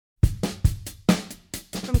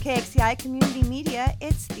KXCI Community Media,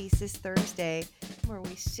 it's Thesis Thursday, where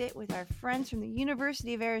we sit with our friends from the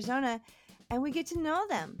University of Arizona and we get to know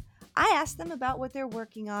them. I ask them about what they're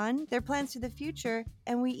working on, their plans for the future,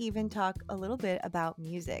 and we even talk a little bit about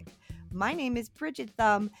music. My name is Bridget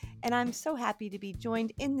Thumb, and I'm so happy to be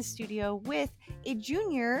joined in the studio with a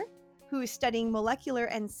junior who is studying Molecular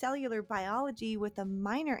and Cellular Biology with a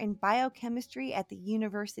minor in Biochemistry at the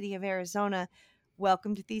University of Arizona.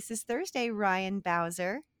 Welcome to Thesis Thursday, Ryan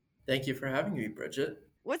Bowser. Thank you for having me, Bridget.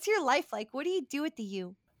 What's your life like? What do you do at the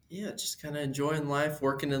U? Yeah, just kind of enjoying life,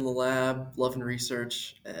 working in the lab, loving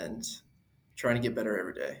research, and trying to get better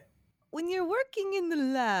every day. When you're working in the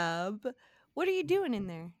lab, what are you doing in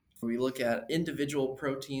there? We look at individual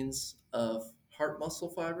proteins of heart muscle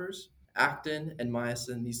fibers, actin and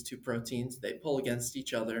myosin, these two proteins, they pull against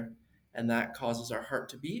each other, and that causes our heart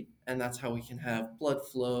to beat, and that's how we can have blood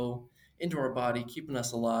flow into our body, keeping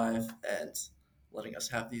us alive and letting us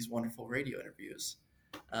have these wonderful radio interviews.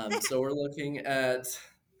 So we're looking at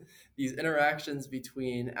these interactions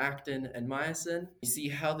between actin and myosin. We see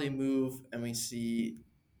how they move and we see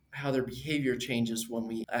how their behavior changes when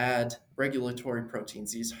we add regulatory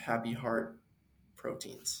proteins, these happy heart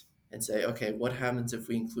proteins, and say, okay, what happens if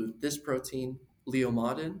we include this protein,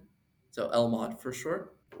 leiomodin, so Lmod for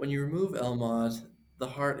short. When you remove Lmod, the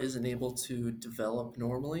heart isn't able to develop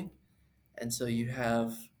normally, and so you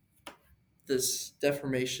have this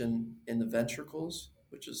deformation in the ventricles,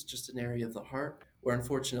 which is just an area of the heart, where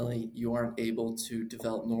unfortunately you aren't able to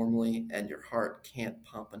develop normally and your heart can't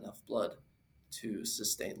pump enough blood to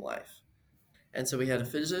sustain life. And so we had a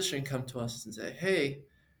physician come to us and say, hey,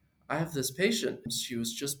 I have this patient. She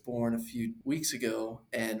was just born a few weeks ago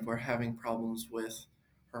and we're having problems with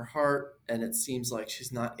her heart, and it seems like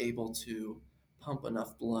she's not able to pump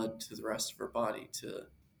enough blood to the rest of her body to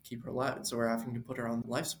keep her alive. And so we're having to put her on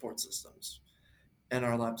life support systems. And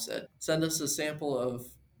our lab said, send us a sample of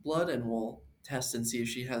blood and we'll test and see if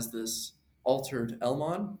she has this altered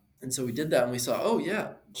Lmod. And so we did that and we saw, oh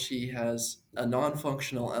yeah, she has a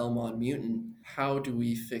non-functional Lmod mutant. How do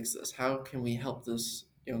we fix this? How can we help this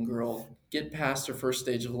young girl get past her first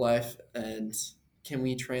stage of life? And can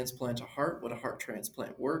we transplant a heart? Would a heart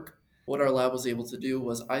transplant work? What our lab was able to do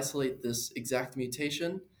was isolate this exact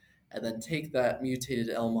mutation and then take that mutated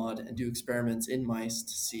Lmod and do experiments in mice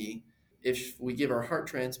to see if we give her a heart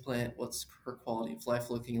transplant, what's her quality of life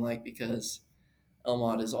looking like, because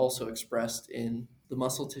Lmod is also expressed in the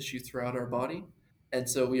muscle tissue throughout our body. And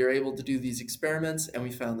so we were able to do these experiments and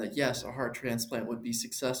we found that yes, a heart transplant would be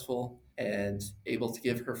successful and able to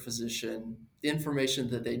give her physician the information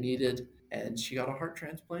that they needed, and she got a heart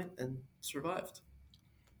transplant and survived.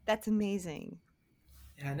 That's amazing.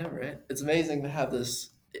 Yeah, I know, right? It's amazing to have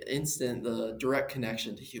this the direct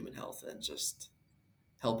connection to human health and just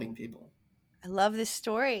helping people. I love this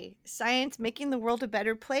story. Science making the world a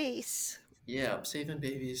better place. Yeah, I'm saving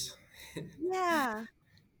babies. Yeah.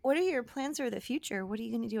 What are your plans for the future? What are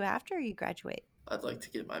you going to do after you graduate? I'd like to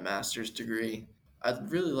get my master's degree. I'd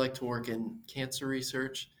really like to work in cancer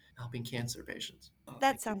research, helping cancer patients.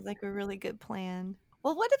 That sounds like a really good plan.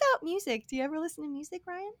 Well, what about music? Do you ever listen to music,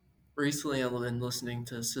 Ryan? Recently, I've been listening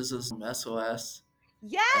to SZA's SOS,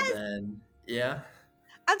 and Yes! then, yeah.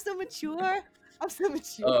 I'm so mature. I'm so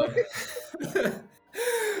mature.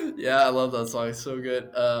 Yeah, I love that song. It's so good.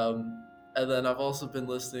 And then I've also been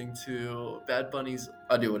listening to Bad Bunny's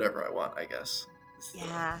I Do Whatever I Want, I guess.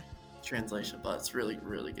 Yeah. Translation, but it's really,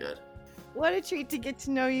 really good. What a treat to get to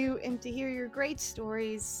know you and to hear your great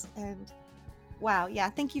stories. And wow, yeah,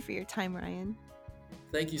 thank you for your time, Ryan.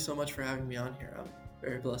 Thank you so much for having me on here. I'm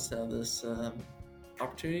very blessed to have this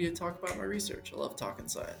opportunity to talk about my research. I love talking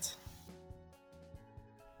science.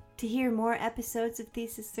 To hear more episodes of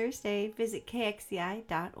Thesis Thursday, visit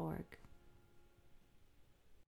kxci.org.